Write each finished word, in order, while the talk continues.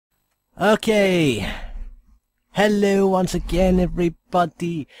Okay. Hello once again,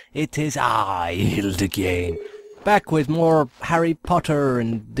 everybody. It is I, Hild again. Back with more Harry Potter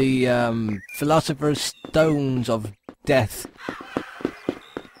and the Philosopher's Stones of Death.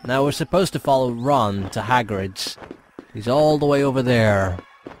 Now we're supposed to follow Ron to Hagrid's. He's all the way over there,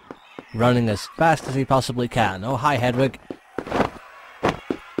 running as fast as he possibly can. Oh, hi, Hedwig.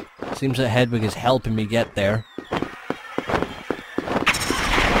 Seems that Hedwig is helping me get there.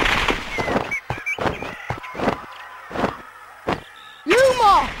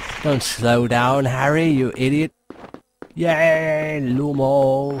 Don't slow down, Harry, you idiot. Yay,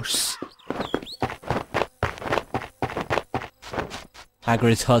 Lumos.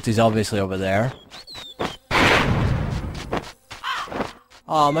 Hagrid's hut is obviously over there.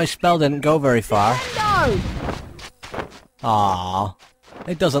 Oh, my spell didn't go very far. No! Aww.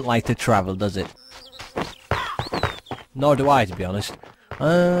 It doesn't like to travel, does it? Nor do I, to be honest.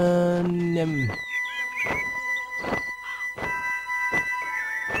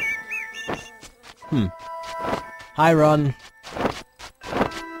 Hi, Ron.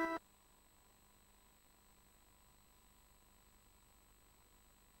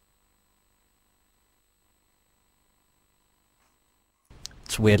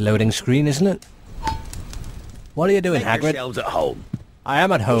 It's a weird loading screen, isn't it? What are you doing, Hagrid? Make yourselves at home. I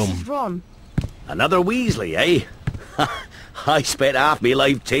am at This home. is Ron. Another Weasley, eh? I spent half me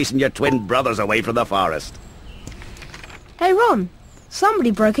life chasing your twin brothers away from the forest. Hey Ron, somebody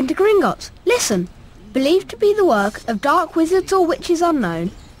broke into Gringotts. Listen. Believed to be the work of dark wizards or witches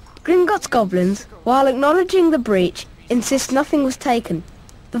unknown, Gringotts goblins, while acknowledging the breach, insist nothing was taken.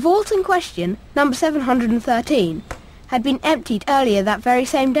 The vault in question, number 713, had been emptied earlier that very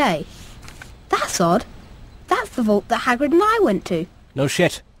same day. That's odd. That's the vault that Hagrid and I went to. No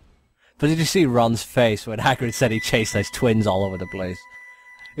shit. But did you see Ron's face when Hagrid said he chased those twins all over the place?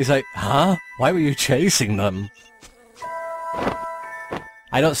 He's like, huh? Why were you chasing them?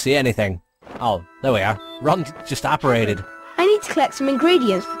 I don't see anything. Oh, there we are. Ron just apparated. I need to collect some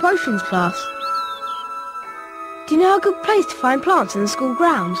ingredients for potions class. Do you know a good place to find plants in the school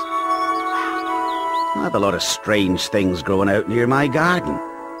grounds? I have a lot of strange things growing out near my garden.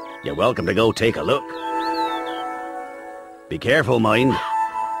 You're welcome to go take a look. Be careful, mind.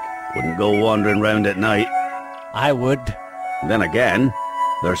 Wouldn't go wandering round at night. I would. Then again,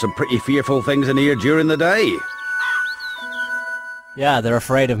 there's some pretty fearful things in here during the day. Yeah, they're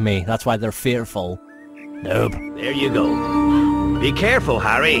afraid of me. That's why they're fearful. Nope. There you go. Be careful,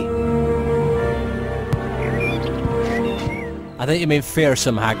 Harry. I think you mean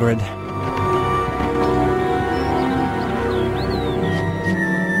fearsome, Hagrid.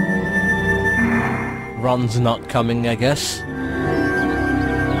 Ron's not coming, I guess.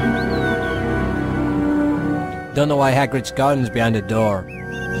 Don't know why Hagrid's garden's behind the door.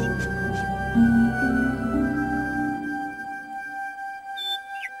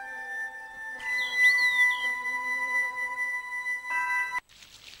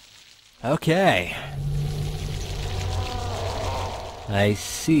 Okay. I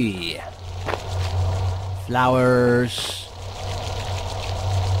see. Flowers.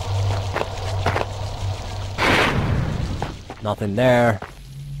 Nothing there.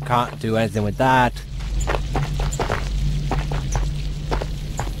 Can't do anything with that.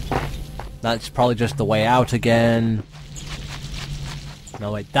 That's probably just the way out again.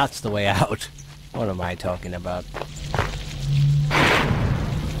 No, wait, that's the way out. What am I talking about?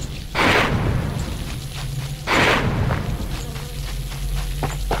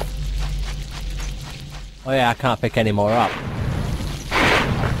 Oh yeah, I can't pick any more up.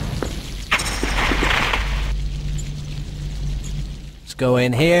 Let's go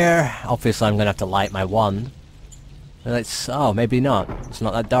in here. Obviously I'm gonna have to light my wand. And it's... oh, maybe not. It's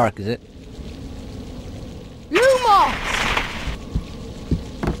not that dark, is it? Lumos!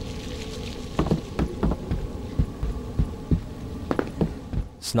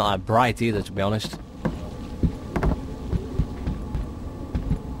 It's not that bright either, to be honest.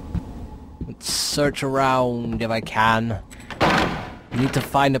 Let's search around if I can. Need to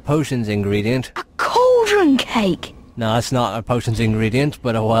find a potions ingredient. A cauldron cake! No, that's not a potions ingredient,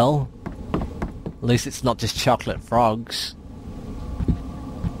 but oh well. At least it's not just chocolate frogs.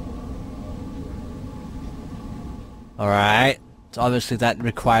 Alright. So obviously that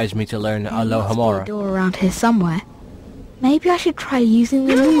requires me to learn Alohomora. Door around here somewhere. Maybe I should try using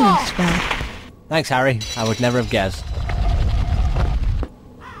the Lumos spell. Thanks, Harry. I would never have guessed.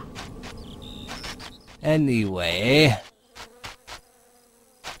 Anyway...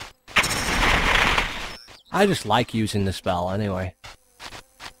 I just like using the spell anyway.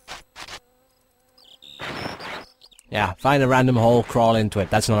 Yeah, find a random hole, crawl into it.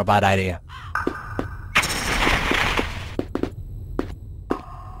 That's not a bad idea.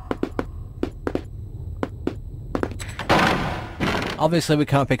 Obviously we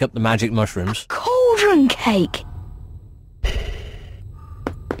can't pick up the magic mushrooms. Cauldron cake!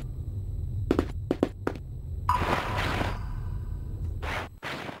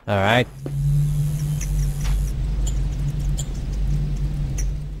 Alright.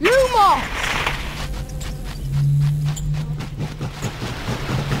 Lumos!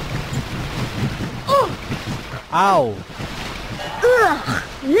 Ow! Ugh!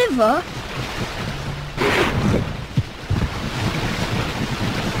 Liver?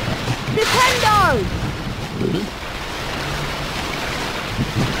 Nintendo!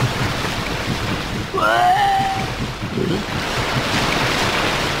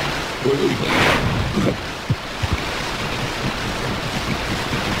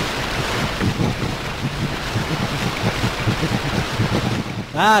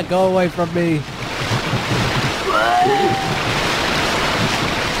 Ah, go away from me!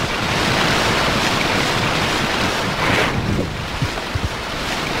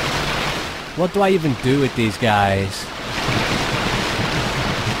 What do I even do with these guys?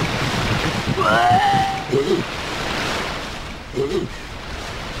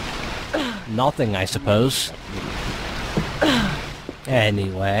 Nothing, I suppose.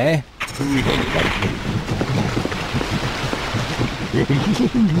 Anyway.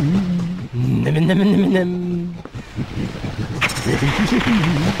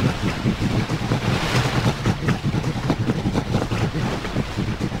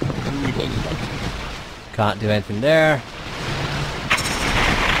 Can't do anything there.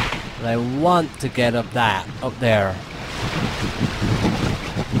 But I want to get up there.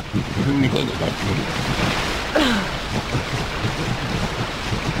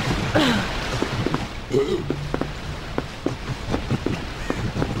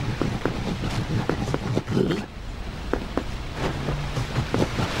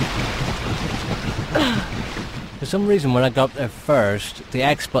 For some reason when I got up there first, the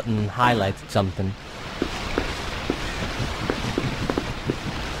X button highlighted something.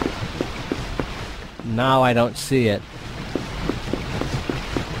 Now I don't see it.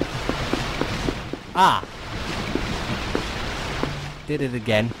 Ah! Did it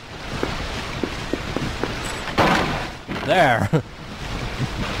again. There!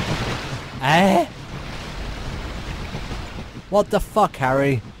 Eh? What the fuck,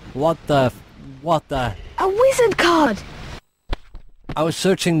 Harry? What the... A wizard card! I was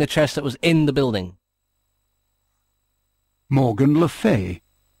searching the chest that was in the building. Morgan Le Fay.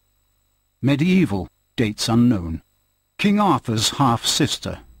 Medieval, dates unknown. King Arthur's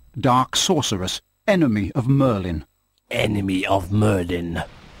half-sister, dark sorceress, enemy of Merlin. Enemy of Merlin.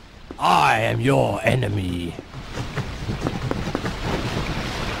 I am your enemy.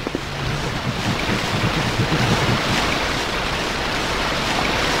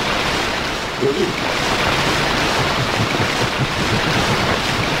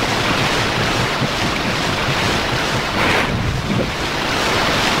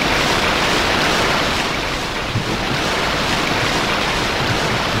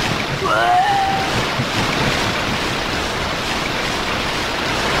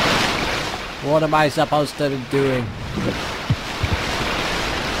 What am I supposed to be doing?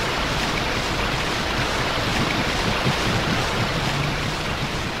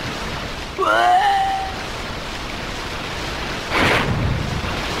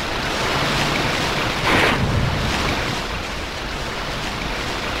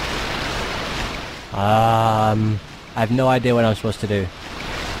 I have no idea what I'm supposed to do.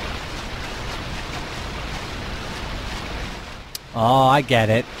 Oh, I get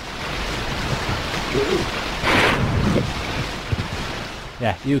it.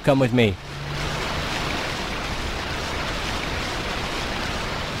 Yeah, you come with me.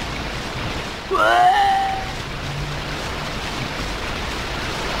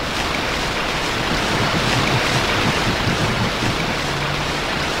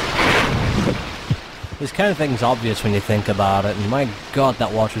 This kind of thing's obvious when you think about it, and my god,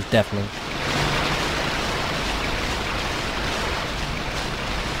 that water's deafening.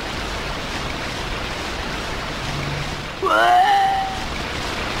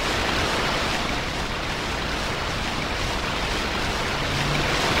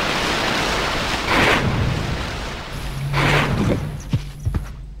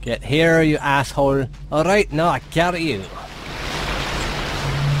 Get here, you asshole. Alright, now I carry you.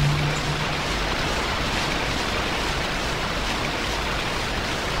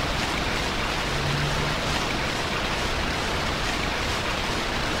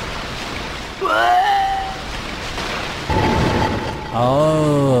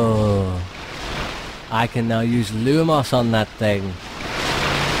 I can now use Lumos on that thing.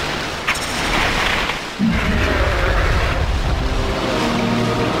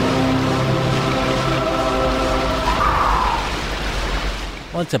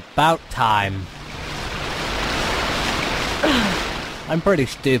 Well, it's about time. I'm pretty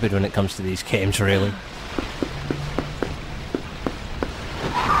stupid when it comes to these games, really.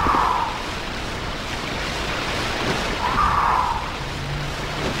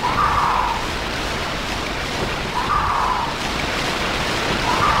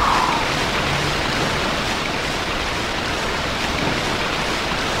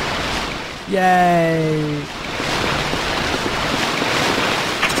 Yay!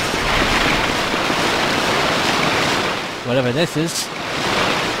 Whatever this is.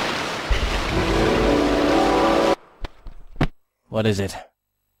 What is it?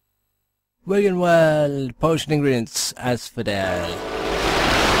 William Well, potion ingredients, asphodel.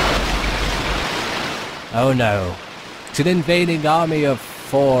 Oh no. It's an invading army of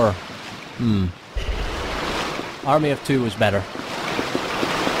 4. Army of 2 was better.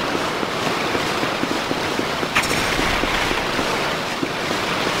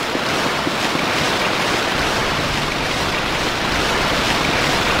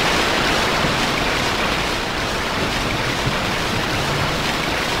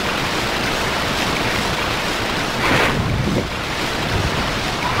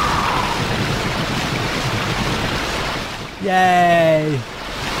 Yay!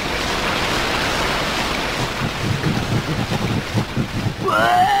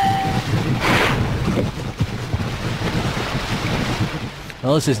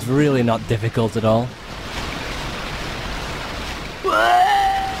 Well, this is really not difficult at all.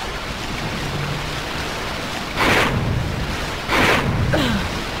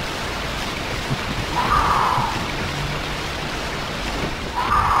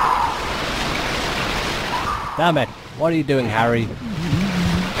 Damn it! What are you doing, Harry?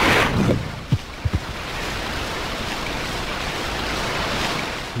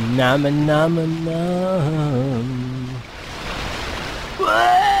 Nam nam nam.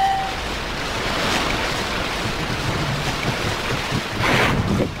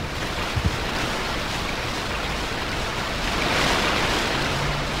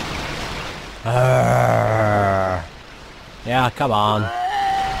 Yeah, come on.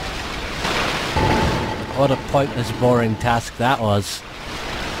 What a pointless, boring task that was.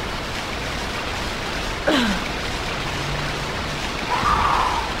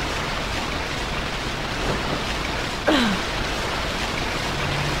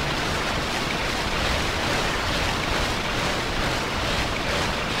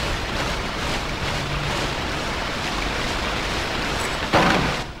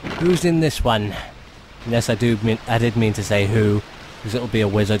 Who's in this one? Yes, I did mean to say who, because it'll be a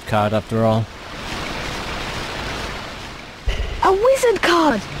wizard card after all. A wizard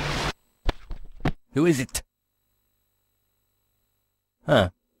card! Who is it? Huh.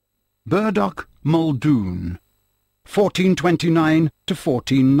 Burdock Muldoon, 1429 to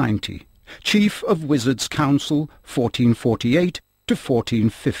 1490. Chief of Wizards' Council, 1448 to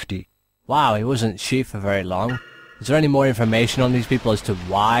 1450. Wow, he wasn't chief for very long. Is there any more information on these people as to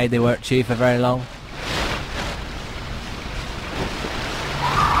why they weren't chief for very long?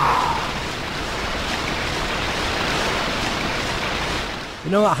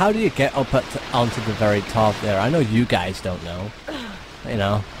 You know what, how do you get up onto the very top there? I know you guys don't know. You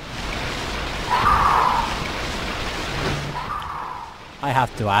know. I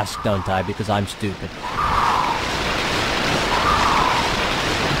have to ask, don't I? Because I'm stupid.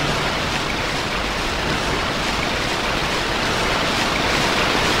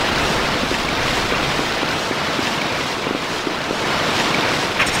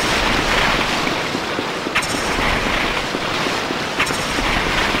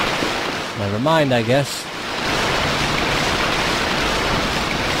 Never mind, I guess.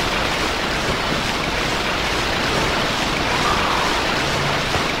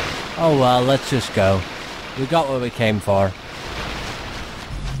 Oh well, let's just go. We got what we came for.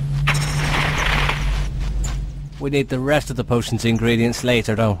 We need the rest of the potion's ingredients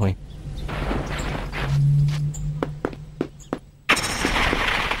later, don't we?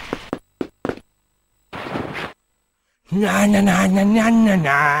 Na na na na na na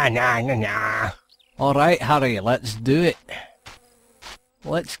na na na na. Alright, Harry, let's do it.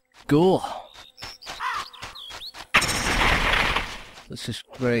 Let's go. Let's just,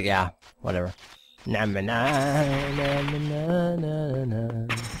 yeah, whatever. Na na na na na na na.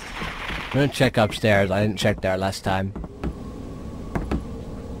 I'm gonna check upstairs. I didn't check there last time.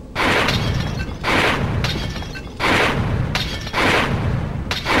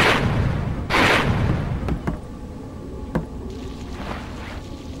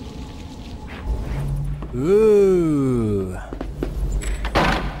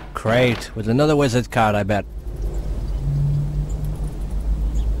 Great, with another wizard card, I bet.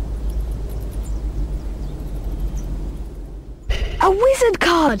 A wizard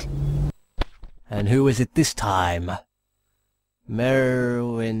card! And who is it this time?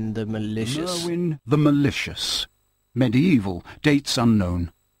 Merwin the Malicious. Merwin the Malicious. Medieval, dates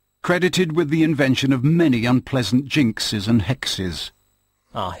unknown. Credited with the invention of many unpleasant jinxes and hexes.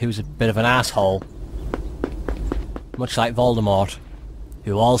 Ah, he was a bit of an asshole. Much like Voldemort,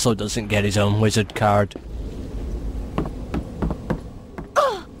 who also doesn't get his own wizard card.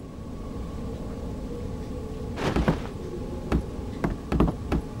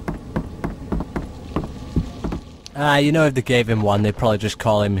 You know, if they gave him one, they'd probably just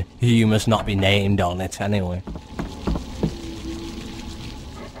call him "You Must Not Be Named" on it anyway.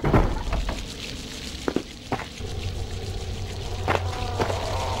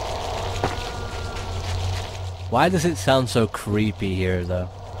 Why does it sound so creepy here, though?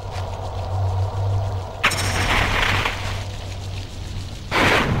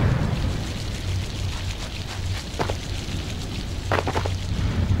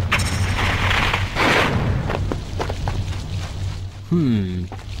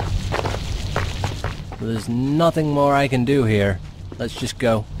 There's nothing more I can do here. Let's just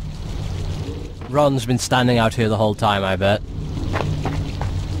go. Ron's been standing out here the whole time, I bet.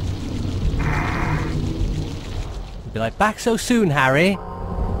 Be like, back so soon, Harry?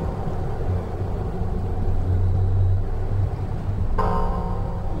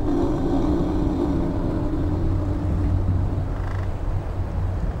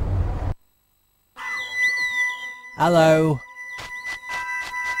 Hello?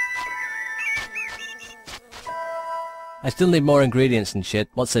 I still need more ingredients and shit.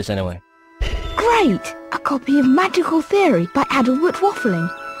 What's this anyway? Great! A copy of Magical Theory by Adelbert Waffling.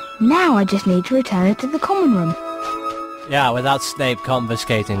 Now I just need to return it to the common room. Yeah, without Snape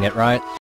confiscating it, right?